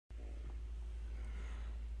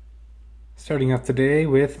Starting off today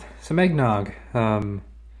with some eggnog.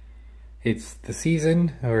 It's the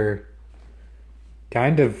season, or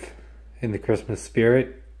kind of in the Christmas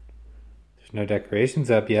spirit. There's no decorations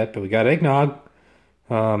up yet, but we got eggnog.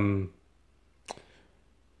 Honestly,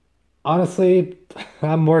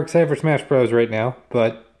 I'm more excited for Smash Bros. Right now,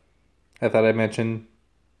 but I thought I'd mention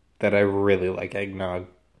that I really like eggnog.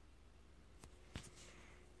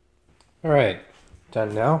 Alright,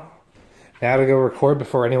 done now. Now to go record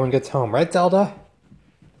before anyone gets home, right, Zelda?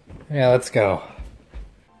 Yeah, let's go.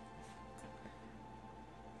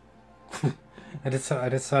 I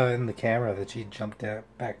just saw in the camera that she jumped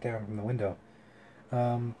back down from the window.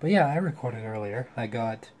 But yeah, I recorded earlier. I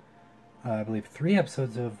got, I believe, 3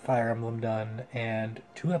 episodes of Fire Emblem done and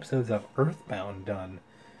 2 episodes of Earthbound done.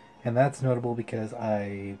 And that's notable because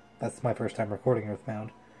that's my first time recording Earthbound.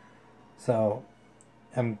 So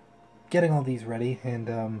I'm getting all these ready,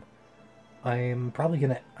 and I'm probably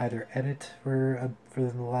gonna either edit for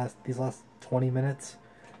these last 20 minutes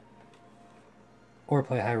or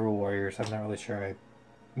play Hyrule Warriors. I'm not really sure. I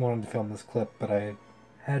wanted to film this clip, but I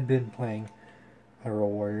had been playing Hyrule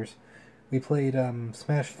Warriors. We played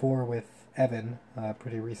Smash 4 with Evan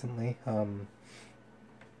pretty recently.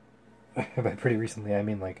 By pretty recently, I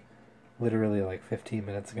mean like literally like 15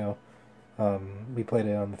 minutes ago. We played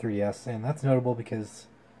it on the 3DS, and that's notable because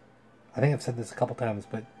I think I've said this a couple times,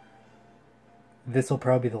 but this will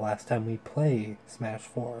probably be the last time we play Smash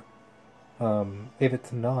 4. If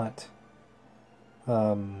it's not,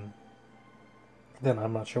 then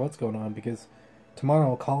I'm not sure what's going on, because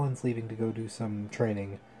tomorrow Colin's leaving to go do some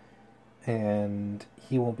training, and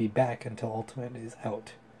he won't be back until Ultimate is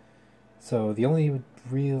out. So the only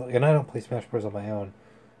real... And I don't play Smash Bros. On my own,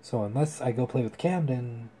 so unless I go play with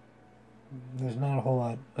Camden, there's not a whole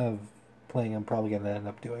lot of playing I'm probably going to end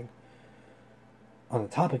up doing. On the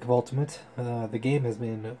topic of Ultimate, the game has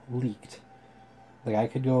been leaked. Like, I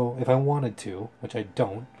could go, if I wanted to, which I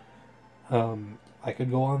don't, I could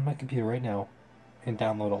go on my computer right now and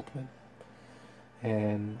download Ultimate.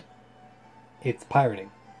 And it's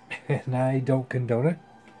pirating. And I don't condone it.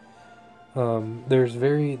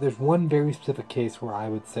 There's one very specific case where I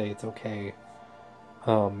would say it's okay.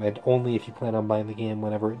 And only if you plan on buying the game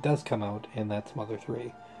whenever it does come out, and that's Mother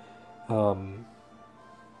 3.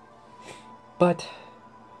 But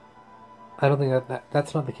I don't think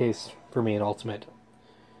that's not the case for me in Ultimate.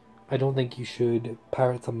 I don't think you should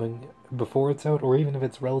pirate something before it's out, or even if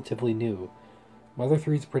it's relatively new. Mother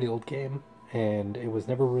 3 is a pretty old game, and it was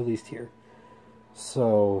never released here.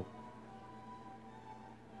 So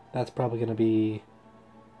that's probably going to be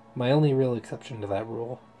my only real exception to that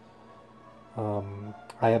rule.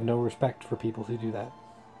 I have no respect for people who do that.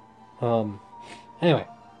 Anyway,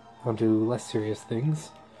 on to less serious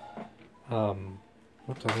things.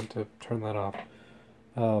 Oops, I meant to turn that off.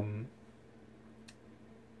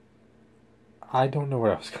 I don't know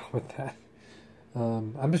where I was going with that.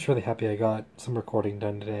 I'm just really happy I got some recording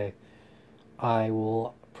done today. I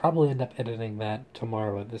will probably end up editing that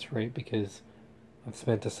tomorrow at this rate, because I've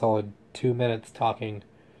spent a solid 2 minutes talking,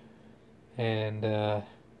 and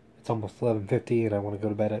it's almost 11:50, and I want to go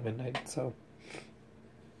to bed at midnight, so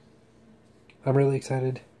I'm really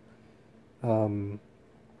excited.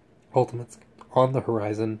 Ultimate's on the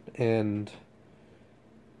horizon, and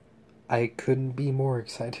I couldn't be more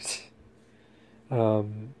excited.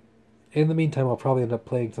 In the meantime, I'll probably end up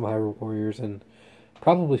playing some Hyrule Warriors and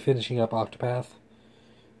probably finishing up Octopath.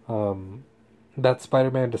 That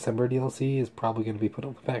Spider-Man December DLC is probably going to be put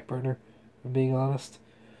on the back burner, if I'm being honest.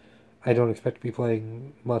 I don't expect to be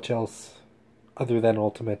playing much else other than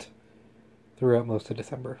Ultimate throughout most of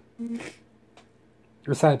December.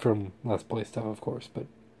 Aside from Let's Play stuff, of course, but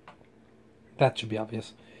that should be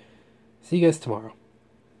obvious. See you guys tomorrow.